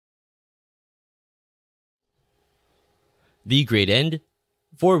The great end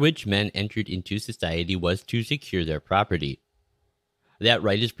for which men entered into society was to secure their property. That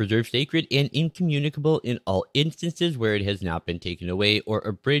right is preserved sacred and incommunicable in all instances where it has not been taken away or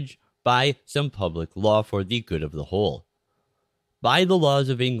abridged by some public law for the good of the whole. By the laws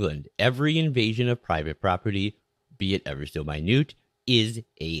of England, every invasion of private property, be it ever so minute, is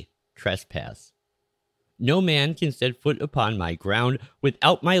a trespass. No man can set foot upon my ground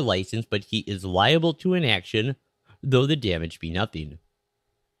without my license, but he is liable to an action, though the damage be nothing.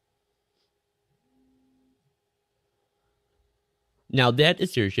 Now, that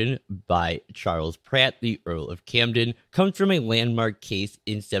assertion by Charles Pratt, the Earl of Camden, comes from a landmark case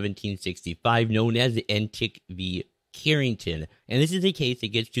in 1765 known as Entick v. Carrington. And this is a case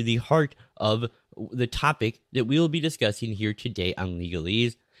that gets to the heart of the topic that we will be discussing here today on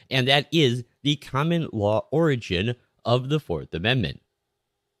Legalese, and that is the common law origin of the Fourth Amendment.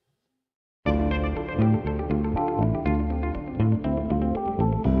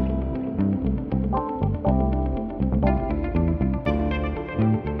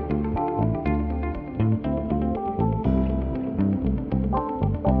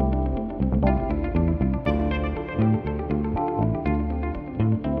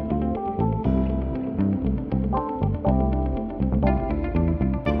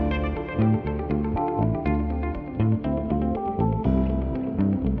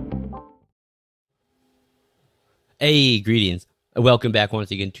 Hey, greetings. Welcome back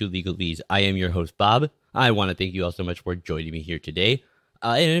once again to Legalese. I am your host, Bob. I want to thank you all so much for joining me here today.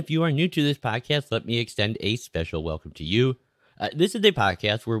 And if you are new to this podcast, let me extend a special welcome to you. This is a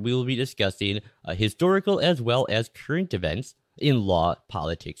podcast where we will be discussing historical as well as current events in law,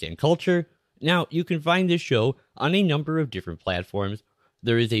 politics, and culture. Now, you can find this show on a number of different platforms.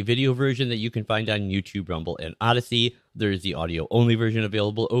 There is a video version that you can find on YouTube, Rumble, and Odyssey. There is the audio-only version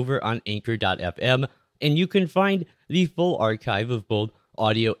available over on Anchor.fm. And you can find the full archive of both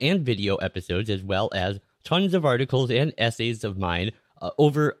audio and video episodes, as well as tons of articles and essays of mine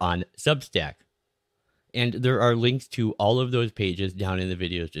over on Substack. And there are links to all of those pages down in the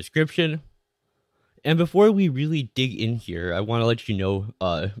video's description. And before we really dig in here, I want to let you know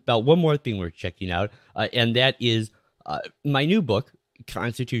about one more thing we're checking out, and that is my new book,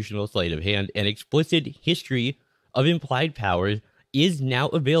 Constitutional Sleight of Hand, An Explicit History of Implied Powers, is now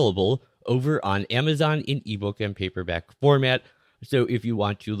available over on Amazon in ebook and paperback format. So if you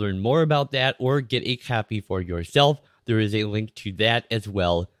want to learn more about that or get a copy for yourself, there is a link to that as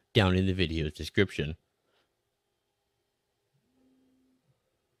well down in the video's description.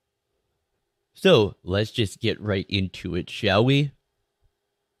 So let's just get right into it, shall we?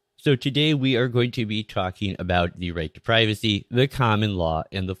 So today we are going to be talking about the right to privacy, the common law,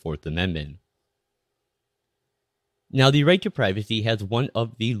 and the Fourth Amendment. Now, the right to privacy has one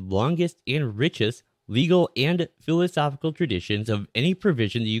of the longest and richest legal and philosophical traditions of any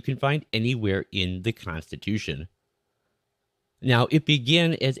provision that you can find anywhere in the Constitution. Now, it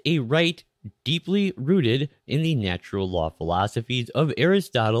began as a right deeply rooted in the natural law philosophies of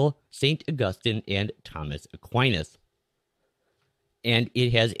Aristotle, St. Augustine, and Thomas Aquinas. And it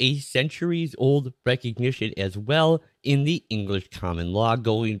has a centuries-old recognition as well in the English common law,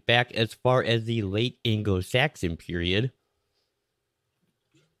 going back as far as the late Anglo-Saxon period.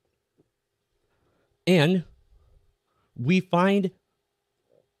 And we find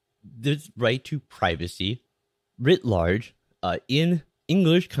this right to privacy writ large in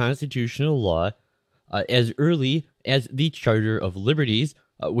English constitutional law as early as the Charter of Liberties,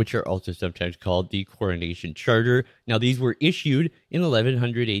 which are also sometimes called the Coronation Charter. Now, these were issued in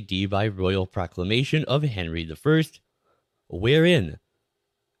 1100 AD by royal proclamation of Henry I, wherein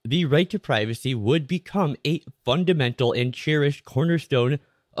the right to privacy would become a fundamental and cherished cornerstone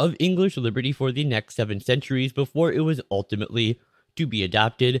of English liberty for the next 7 centuries before it was ultimately to be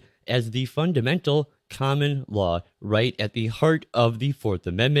adopted as the fundamental common law right at the heart of the Fourth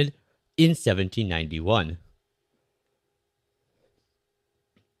Amendment in 1791.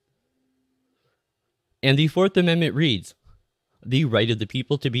 And the Fourth Amendment reads, "The right of the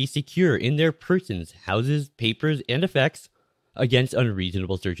people to be secure in their persons, houses, papers, and effects against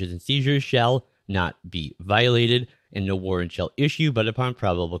unreasonable searches and seizures shall not be violated, and no warrant shall issue but upon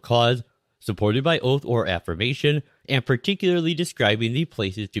probable cause, supported by oath or affirmation, and particularly describing the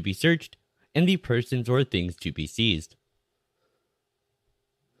places to be searched and the persons or things to be seized."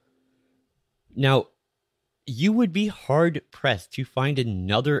 Now, you would be hard-pressed to find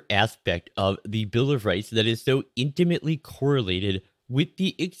another aspect of the Bill of Rights that is so intimately correlated with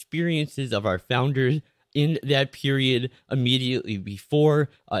the experiences of our founders in that period immediately before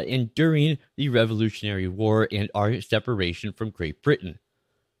and during the Revolutionary War and our separation from Great Britain.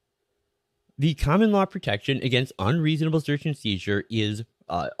 the common law protection against unreasonable search and seizure is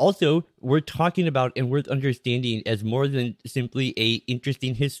also worth talking about and worth understanding as more than simply a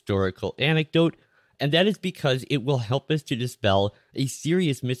interesting historical anecdote. And that is because it will help us to dispel a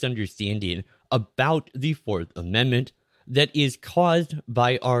serious misunderstanding about the Fourth Amendment that is caused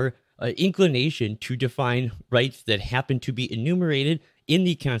by our inclination to define rights that happen to be enumerated in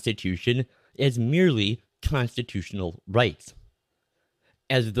the Constitution as merely constitutional rights,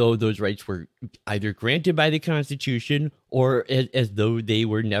 as though those rights were either granted by the Constitution or as though they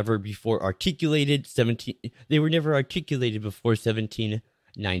were never before articulated. They were never articulated before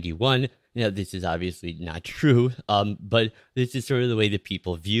 1791. Now, this is obviously not true, but this is sort of the way that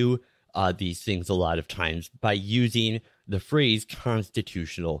people view these things a lot of times by using the phrase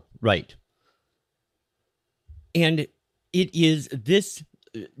constitutional right. And it is this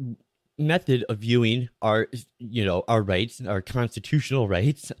method of viewing our rights, our constitutional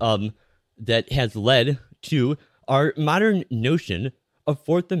rights, that has led to our modern notion of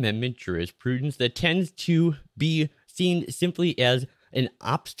Fourth Amendment jurisprudence that tends to be seen simply as an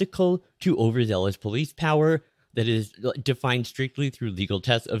obstacle to overzealous police power that is defined strictly through legal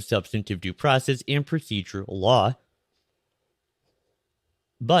tests of substantive due process and procedural law.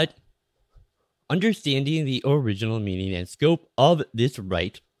 But understanding the original meaning and scope of this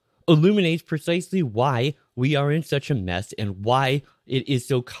right illuminates precisely why we are in such a mess and why it is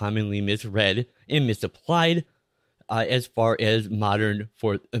so commonly misread and misapplied as far as modern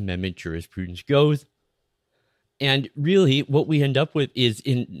Fourth Amendment jurisprudence goes. And really, what we end up with is,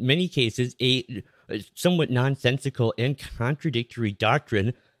 in many cases, a somewhat nonsensical and contradictory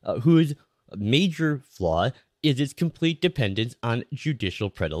doctrine whose major flaw is its complete dependence on judicial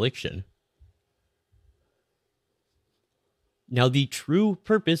predilection. Now, the true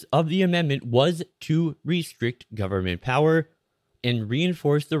purpose of the amendment was to restrict government power and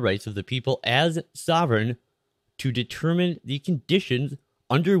reinforce the rights of the people as sovereign to determine the conditions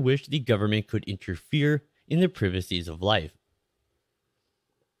under which the government could interfere in the privacies of life.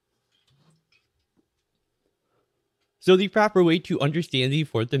 So the proper way to understand the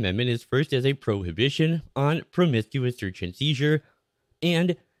Fourth Amendment is first as a prohibition on promiscuous search and seizure,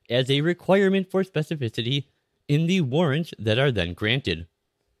 and as a requirement for specificity in the warrants that are then granted.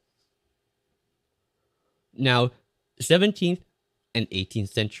 Now, 17th and 18th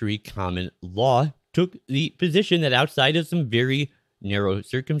century common law took the position that outside of some very narrow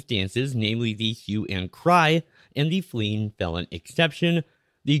circumstances, namely the hue and cry and the fleeing felon exception,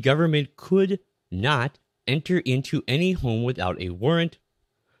 the government could not enter into any home without a warrant,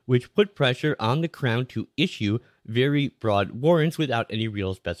 which put pressure on the Crown to issue very broad warrants without any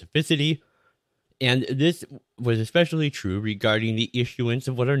real specificity. And this was especially true regarding the issuance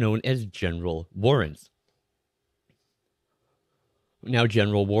of what are known as general warrants. Now,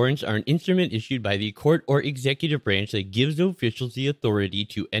 general warrants are an instrument issued by the court or executive branch that gives officials the authority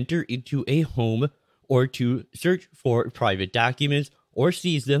to enter into a home or to search for private documents or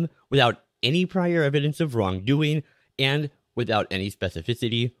seize them without any prior evidence of wrongdoing and without any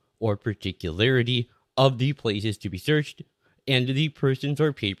specificity or particularity of the places to be searched and the persons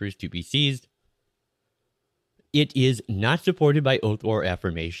or papers to be seized. It is not supported by oath or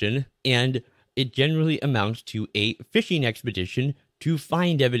affirmation, and it generally amounts to a fishing expedition to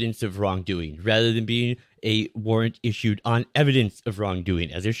find evidence of wrongdoing, rather than being a warrant issued on evidence of wrongdoing,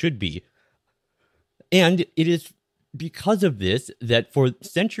 as it should be. And it is because of this that for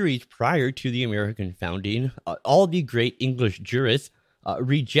centuries prior to the American founding, all the great English jurists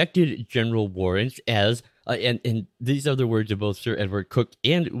rejected general warrants as, and these are the words of both Sir Edward Coke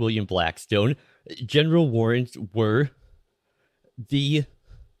and William Blackstone, general warrants were the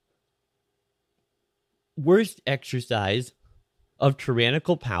worst exercise of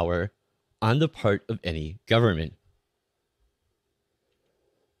tyrannical power on the part of any government.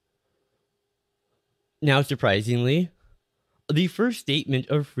 Now, surprisingly, the first statement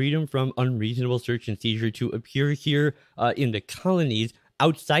of freedom from unreasonable search and seizure to appear here in the colonies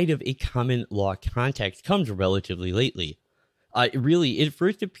outside of a common law context comes relatively lately. It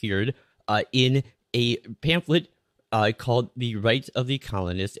first appeared in a pamphlet called The Rights of the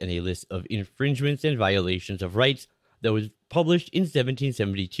Colonists and a List of Infringements and Violations of Rights that was published in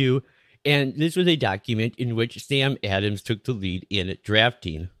 1772, and this was a document in which Sam Adams took the lead in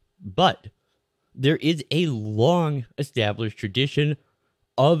drafting. But there is a long established tradition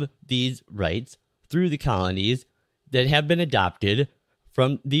of these rights through the colonies that have been adopted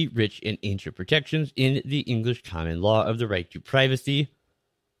from the rich and ancient protections in the English common law of the right to privacy.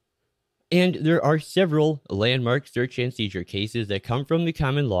 And there are several landmark search and seizure cases that come from the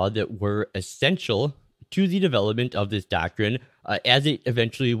common law that were essential to the development of this doctrine as it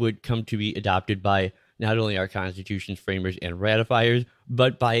eventually would come to be adopted by not only our Constitution's framers and ratifiers,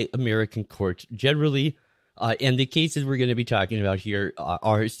 but by American courts generally. And the cases we're going to be talking about here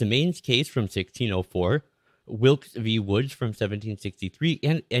are Semane's case from 1604, Wilkes v. Woods from 1763,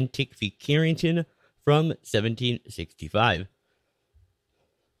 and Entick v. Carrington from 1765.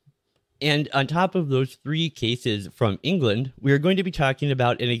 And on top of those three cases from England, we are going to be talking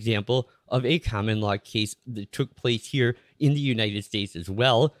about an example of a common law case that took place here in the United States as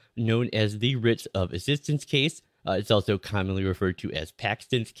well, known as the Writs of Assistance case. It's also commonly referred to as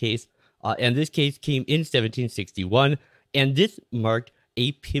Paxton's case. And this case came in 1761, and this marked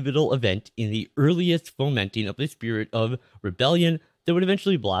a pivotal event in the earliest fomenting of the spirit of rebellion that would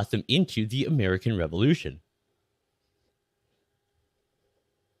eventually blossom into the American Revolution.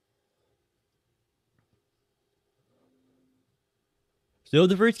 So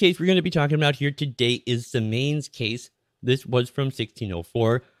the first case we're going to be talking about here today is Semane's case. This was from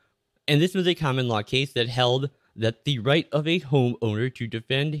 1604, and this was a common law case that held that the right of a homeowner to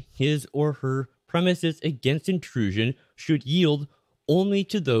defend his or her premises against intrusion should yield only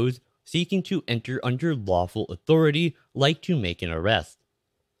to those seeking to enter under lawful authority, like to make an arrest.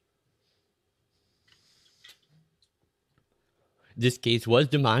 This case was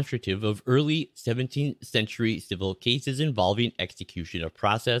demonstrative of early 17th century civil cases involving execution of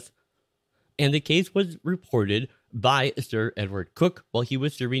process, and the case was reported by Sir Edward Coke while he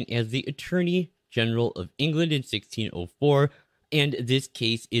was serving as the Attorney General of England in 1604, and this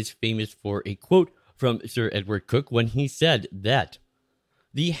case is famous for a quote from Sir Edward Coke when he said that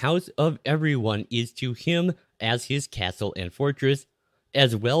the house of everyone is to him as his castle and fortress,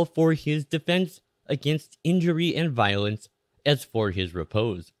 as well for his defense against injury and violence as for his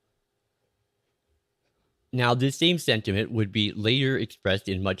repose. Now, this same sentiment would be later expressed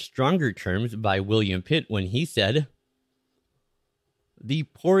in much stronger terms by William Pitt when he said, "The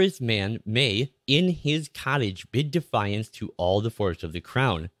poorest man may, in his cottage, bid defiance to all the force of the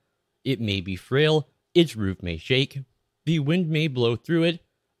crown. It may be frail, its roof may shake, the wind may blow through it,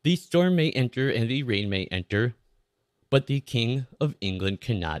 the storm may enter, and the rain may enter, but the King of England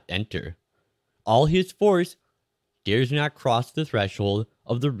cannot enter. All his force dares not cross the threshold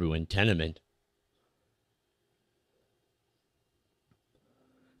of the ruined tenement."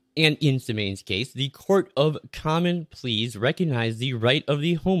 And in Semane's case, the Court of Common Pleas recognized the right of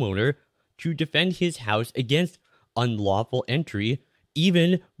the homeowner to defend his house against unlawful entry,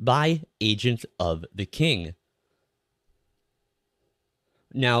 even by agents of the king.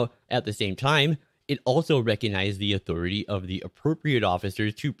 Now, at the same time, it also recognized the authority of the appropriate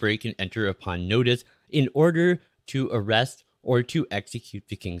officers to break and enter upon notice in order to arrest or to execute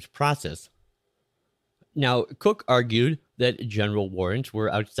the king's process. Now, Coke argued that general warrants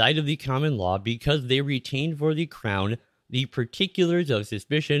were outside of the common law because they retained for the crown the particulars of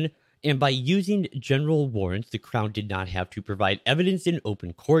suspicion, and by using general warrants, the crown did not have to provide evidence in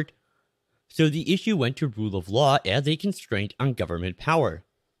open court, so the issue went to rule of law as a constraint on government power.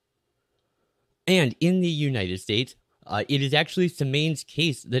 And in the United States, it is actually Semane's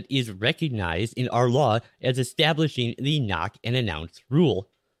case that is recognized in our law as establishing the knock and announce rule.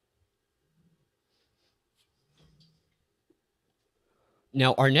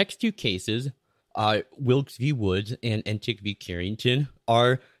 Now, our next two cases, Wilkes v. Woods and Entick v. Carrington,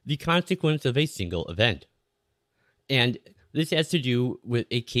 are the consequence of a single event. And this has to do with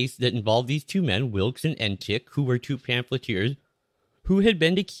a case that involved these two men, Wilkes and Entick, who were two pamphleteers who had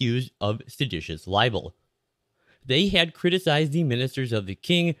been accused of seditious libel. They had criticized the ministers of the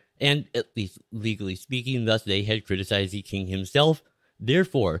king, and at least legally speaking, thus they had criticized the king himself.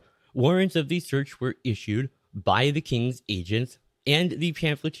 Therefore, warrants of the search were issued by the king's agents, and the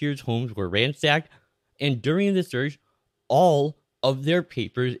pamphleteers' homes were ransacked, and during the search, all of their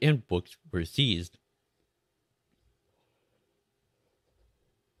papers and books were seized.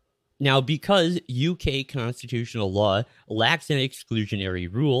 Now, because UK constitutional law lacks an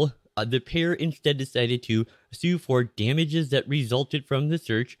exclusionary rule, the pair instead decided to sue for damages that resulted from the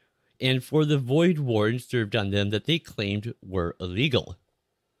search and for the void warrants served on them that they claimed were illegal.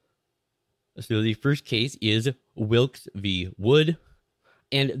 So the first case is Wilkes v. Wood,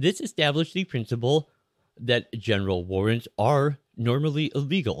 and this established the principle that general warrants are normally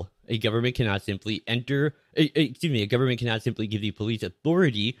illegal. A government cannot simply a government cannot simply give the police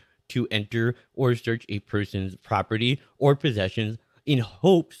authority to enter or search a person's property or possessions in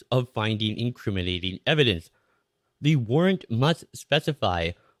hopes of finding incriminating evidence. The warrant must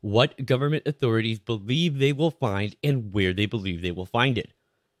specify what government authorities believe they will find and where they believe they will find it.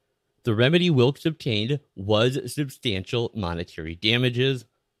 The remedy Wilkes obtained was substantial monetary damages,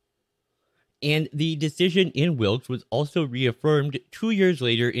 And the decision in Wilkes was also reaffirmed 2 years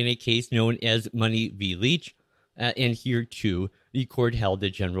later in a case known as Money v. Leach. And here, too, the court held a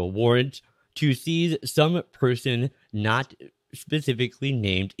general warrant to seize some person not specifically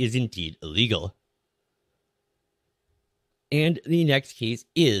named is indeed illegal. And the next case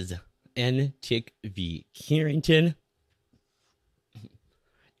is Entick v. Carrington.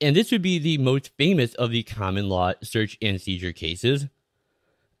 And this would be the most famous of the common law search and seizure cases.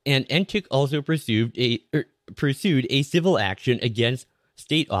 And Entick also pursued a civil action against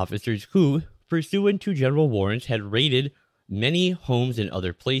state officers who, pursuant to general warrants, had raided many homes and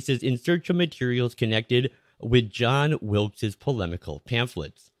other places in search of materials connected with John Wilkes's polemical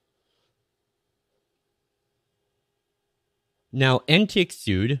pamphlets. Now, Entick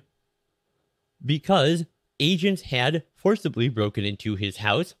sued because agents had forcibly broken into his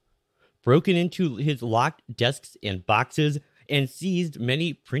house, broken into his locked desks and boxes, and seized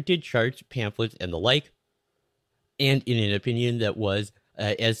many printed charts, pamphlets, and the like. And in an opinion that was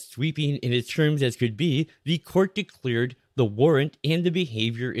as sweeping in its terms as could be, the court declared the warrant and the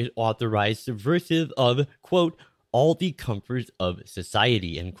behavior it authorized subversive of, quote, all the comforts of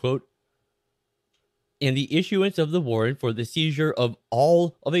society, end quote. And the issuance of the warrant for the seizure of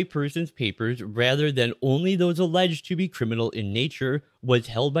all of a person's papers rather than only those alleged to be criminal in nature was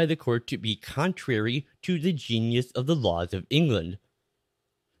held by the court to be contrary to the genius of the laws of England.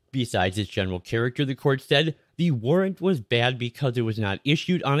 Besides its general character, the court said the warrant was bad because it was not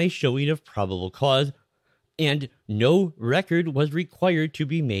issued on a showing of probable cause, and no record was required to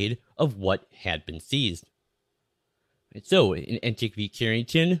be made of what had been seized. And so, in Entick v.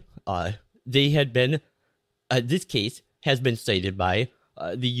 Carrington, this case has been cited by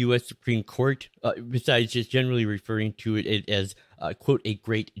the U.S. Supreme Court, besides just generally referring to it as, quote, a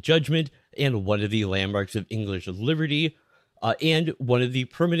great judgment and one of the landmarks of English liberty, and one of the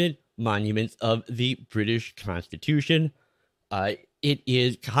permanent monuments of the British Constitution. It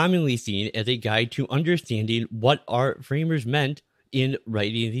is commonly seen as a guide to understanding what our framers meant in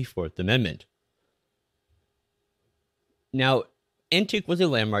writing the Fourth Amendment. Now, Entick was a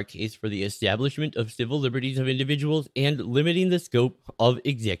landmark case for the establishment of civil liberties of individuals and limiting the scope of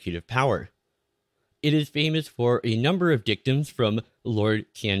executive power. It is famous for a number of dictums from Lord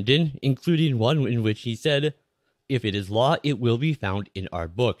Camden, including one in which he said, "If it is law, it will be found in our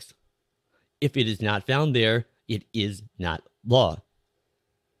books. If it is not found there, it is not law."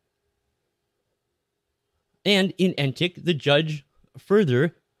 And in Entick, the judge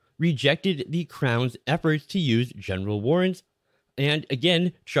further rejected the Crown's efforts to use general warrants. And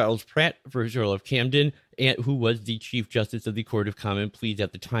again, Charles Pratt, first Earl of Camden, who was the Chief Justice of the Court of Common Pleas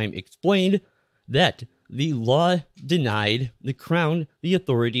at the time, explained that the law denied the Crown the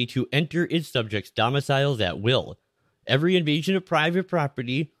authority to enter its subjects' domiciles at will. Every invasion of private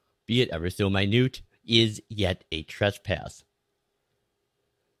property, be it ever so minute, is yet a trespass.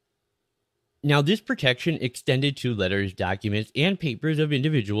 Now, this protection extended to letters, documents, and papers of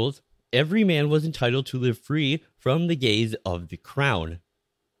individuals. Every man was entitled to live free from the gaze of the Crown.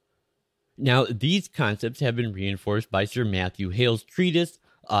 Now, these concepts have been reinforced by Sir Matthew Hale's treatise,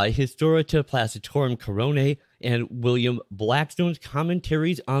 Historia Placitorum Coronae, and William Blackstone's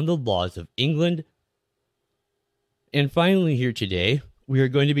commentaries on the laws of England. And finally, here today, we are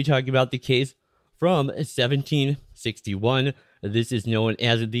going to be talking about the case from 1761. This is known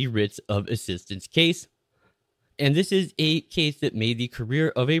as the Writs of Assistance case. And this is a case that made the career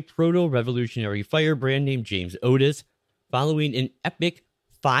of a proto-revolutionary firebrand named James Otis, following an epic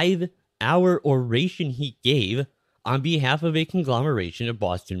 5-hour oration he gave on behalf of a conglomeration of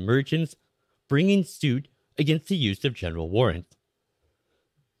Boston merchants, bringing suit against the use of general warrants.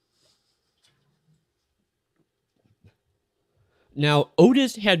 Now,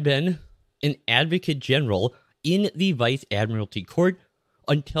 Otis had been an advocate general in the Vice Admiralty Court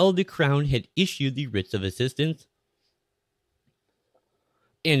until the Crown had issued the writs of assistance.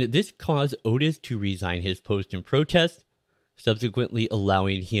 And this caused Otis to resign his post in protest, subsequently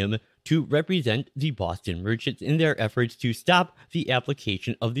allowing him to represent the Boston merchants in their efforts to stop the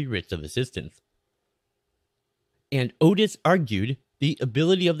application of the writs of assistance. And Otis argued the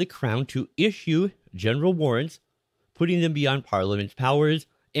ability of the Crown to issue general warrants, putting them beyond Parliament's powers,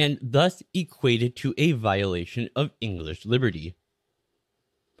 and thus equated to a violation of English liberty.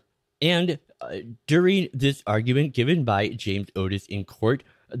 And during this argument given by James Otis in court,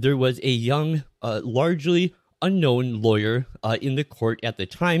 there was a young, largely unknown lawyer in the court at the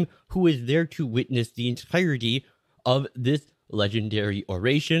time who was there to witness the entirety of this legendary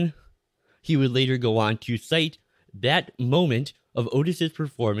oration. He would later go on to cite that moment of Otis's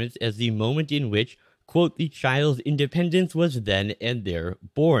performance as the moment in which, quote, the child's independence was then and there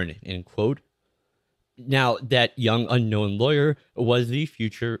born, end quote, Now, that young unknown lawyer was the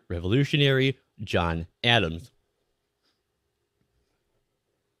future revolutionary John Adams.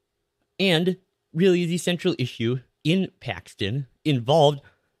 And really, the central issue in Paxton involved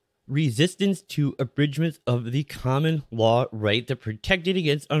resistance to abridgments of the common law right that protected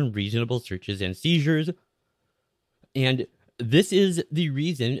against unreasonable searches and seizures. And this is the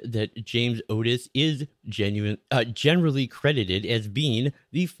reason that James Otis is generally credited as being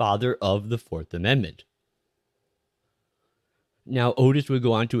the father of the Fourth Amendment. Now, Otis would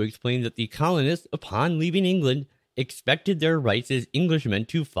go on to explain that the colonists, upon leaving England, expected their rights as Englishmen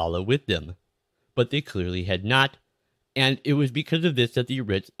to follow with them, but they clearly had not, and it was because of this that the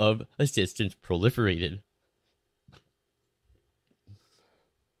writs of assistance proliferated.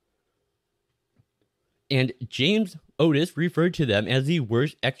 And James Otis referred to them as the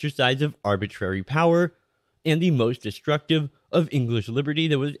worst exercise of arbitrary power and the most destructive of English liberty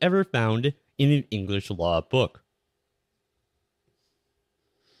that was ever found in an English law book.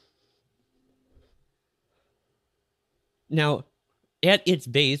 Now, at its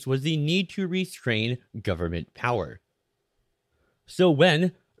base was the need to restrain government power. So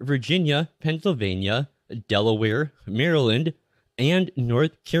when Virginia, Pennsylvania, Delaware, Maryland, and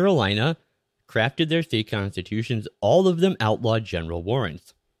North Carolina crafted their state constitutions, all of them outlawed general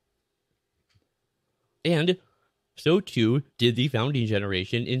warrants. And so too did the founding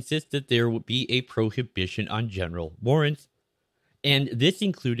generation insist that there would be a prohibition on general warrants, and this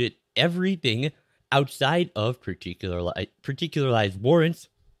included everything outside of particularized warrants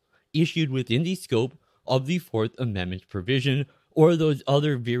issued within the scope of the Fourth Amendment provision, or those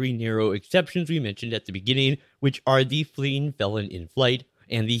other very narrow exceptions we mentioned at the beginning, which are the fleeing felon in flight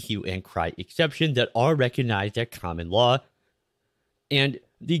and the hue and cry exception that are recognized at common law. And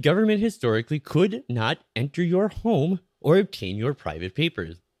the government historically could not enter your home or obtain your private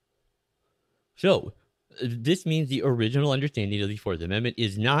papers. So, this means the original understanding of the Fourth Amendment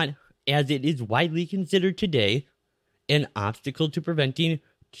is not, as it is widely considered today, an obstacle to preventing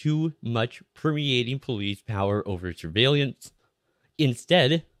too much permeating police power over surveillance.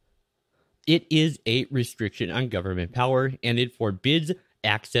 Instead, it is a restriction on government power, and it forbids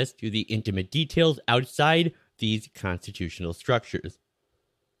access to the intimate details outside these constitutional structures.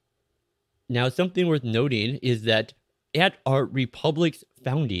 Now, something worth noting is that at our republic's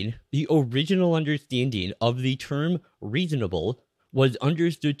founding, the original understanding of the term reasonable was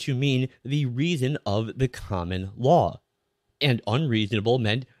understood to mean the reason of the common law, and unreasonable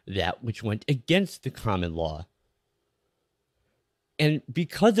meant that which went against the common law. And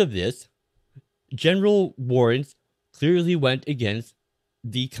because of this, general warrants clearly went against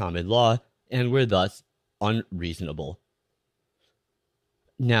the common law and were thus unreasonable.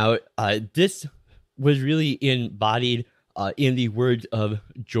 Now, this was really embodied in the words of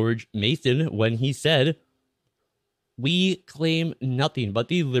George Mason when he said, "We claim nothing but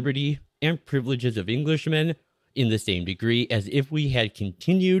the liberty and privileges of Englishmen in the same degree as if we had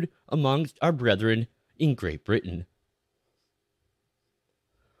continued amongst our brethren in Great Britain."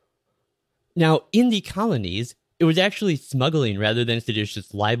 Now, in the colonies, it was actually smuggling rather than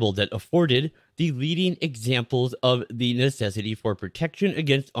seditious libel that afforded the leading examples of the necessity for protection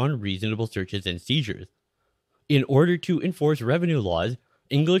against unreasonable searches and seizures. In order to enforce revenue laws,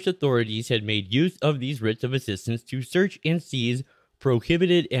 English authorities had made use of these writs of assistance to search and seize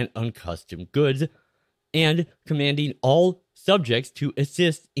prohibited and unaccustomed goods, and commanding all subjects to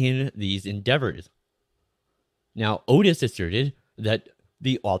assist in these endeavors. Now, Otis asserted that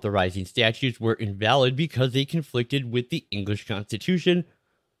the authorizing statutes were invalid because they conflicted with the English Constitution.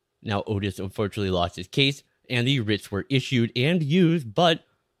 Now, Otis unfortunately lost his case, and the writs were issued and used, but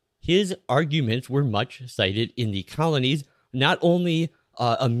his arguments were much cited in the colonies, not only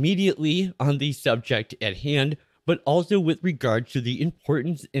immediately on the subject at hand, but also with regard to the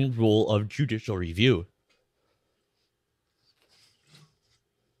importance and role of judicial review.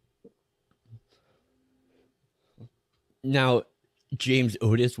 Now, James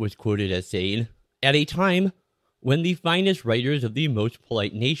Otis was quoted as saying, "At a time when the finest writers of the most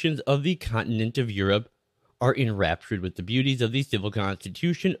polite nations of the continent of Europe are enraptured with the beauties of the civil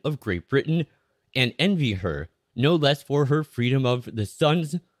constitution of Great Britain, and envy her no less for her freedom of the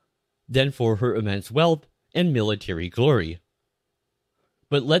sons than for her immense wealth and military glory.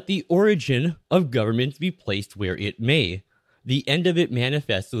 But let the origin of governments be placed where it may, the end of it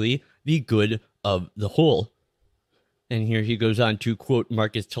manifestly the good of the whole." And here he goes on to quote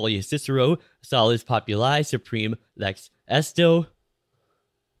Marcus Tullius Cicero, "Salus populi supreme lex esto."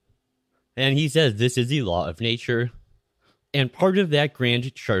 And he says this is the law of nature, and part of that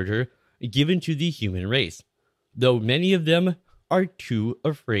grand charter given to the human race, though many of them are too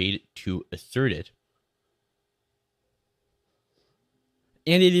afraid to assert it.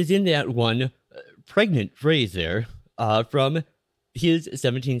 And it is in that one pregnant phrase there from his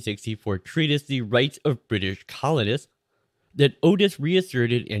 1764 treatise, The Rights of British Colonists, that Otis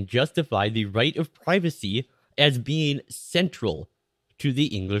reasserted and justified the right of privacy as being central to the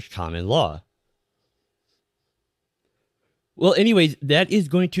English common law. Well, anyways, that is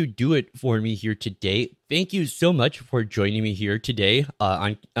going to do it for me here today. Thank you so much for joining me here today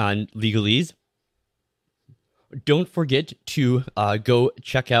on Legalese. Don't forget to go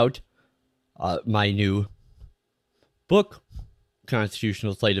check out my new book,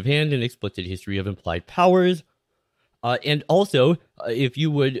 Constitutional Sleight of Hand, An Explicit History of Implied Powers. And also, if you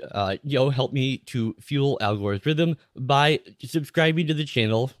would, help me to fuel Al Gore's rhythm by subscribing to the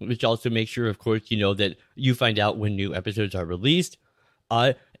channel, which also makes sure, of course, that you find out when new episodes are released.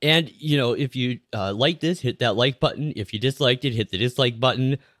 And, if you like this, hit that like button. If you disliked it, hit the dislike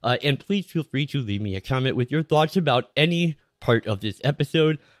button. And please feel free to leave me a comment with your thoughts about any part of this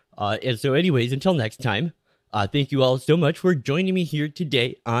episode. And so anyways, until next time, thank you all so much for joining me here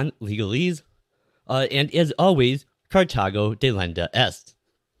today on Legalese. And as always, Carthago delenda est.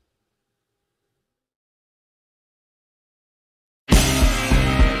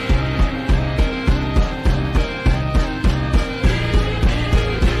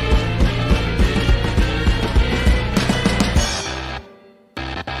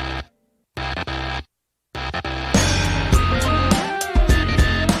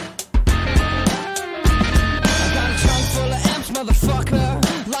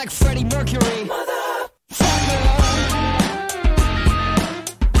 Motherfucker, like Freddie Mercury. Motherfucker.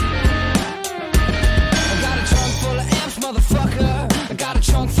 I got a trunk full of amps, motherfucker. I got a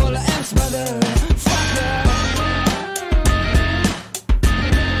trunk full of amps, motherfucker.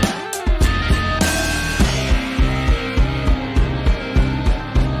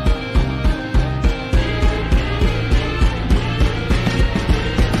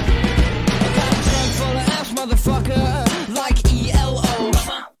 I got a trunk full of amps, motherfucker. Like ELO,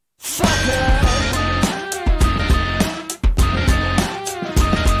 fucker.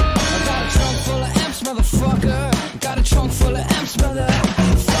 I got a trunk full of amps, motherfucker. Got a trunk full of amps, motherfucker.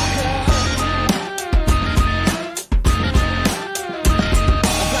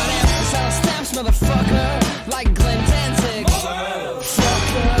 I got amps, stamps, motherfucker.